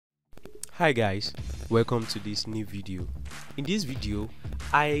Hi guys, welcome to this new video. In this video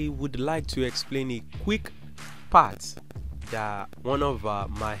I would like to explain a quick part that one of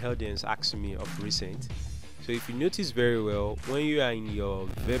my audience asked me of recent. So if you notice very well, when you are in your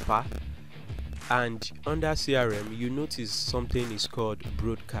Vepaar and under CRM, you notice something is called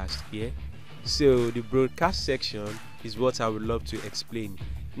broadcast here. So the broadcast section is what I would love to explain.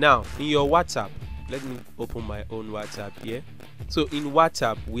 Now in your WhatsApp, let me open my own WhatsApp here. So in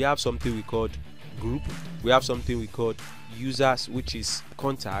WhatsApp we have something we call group, we have something we call users, which is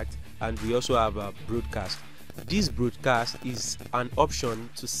contact, and we also have a broadcast. This broadcast is an option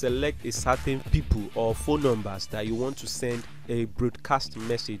to select a certain people or phone numbers that you want to send a broadcast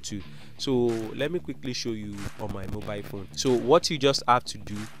message to. So let me quickly show you on my mobile phone. So what you just have to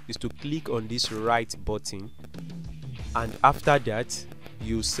do is to click on this right button, and after that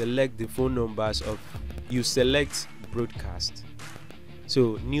you select the phone numbers of, you select broadcast,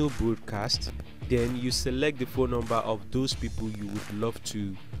 so new broadcast, then you select the phone number of those people you would love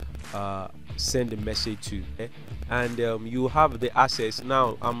to send a message to, and you have the access.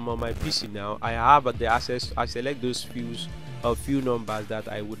 Now I'm on my PC now, I have the access. I select those few numbers that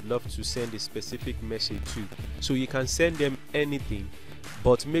I would love to send a specific message to, so you can send them anything,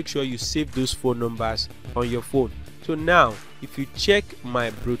 but make sure you save those phone numbers on your phone. So now if you check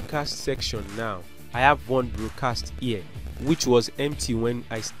my broadcast section, now I have one broadcast here which was empty when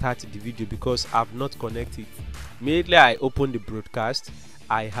I started the video because I've not connected. Immediately I open the broadcast,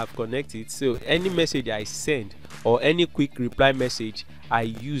 I have connected, so any message I send or any quick reply message I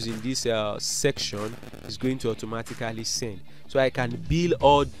use in this section is going to automatically send. So I can bill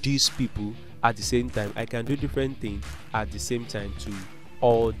all these people at the same time. I can do different things at the same time to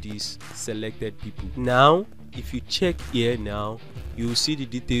all these selected people. Now if you check here, now you will see the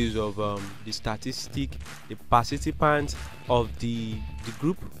details of the statistic, the participants of the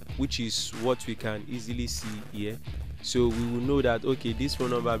group, which is what we can easily see here. So we will know that okay, this phone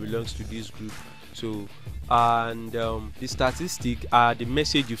number belongs to this group. So and the statistic are the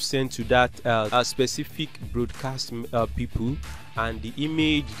message you've sent to that specific broadcast people, and the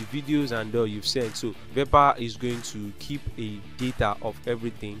image, the videos and all you've sent. So Vepaar is going to keep a data of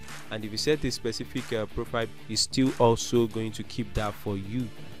everything, and if you set a specific profile, is still also going to keep that for you.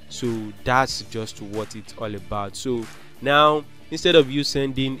 So that's just what it's all about. So now instead of you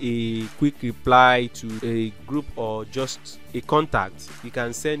sending a quick reply to a group or just a contact, you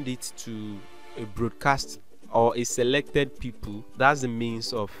can send it to a broadcast or a selected people. That's the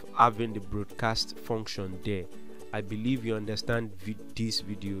means of having the broadcast function there. I believe you understand this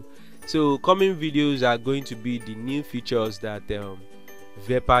video. So coming videos are going to be the new features that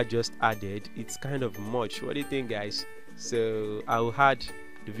Vepaar just added. It's kind of much. What do you think, guys? So I will add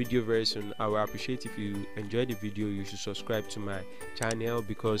the video very soon. I will appreciate if you enjoy the video. You should subscribe to my channel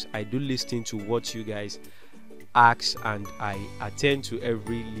because I do listen to what you guys ask and I attend to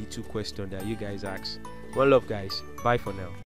every little question that you guys ask. One love, guys. Bye for now.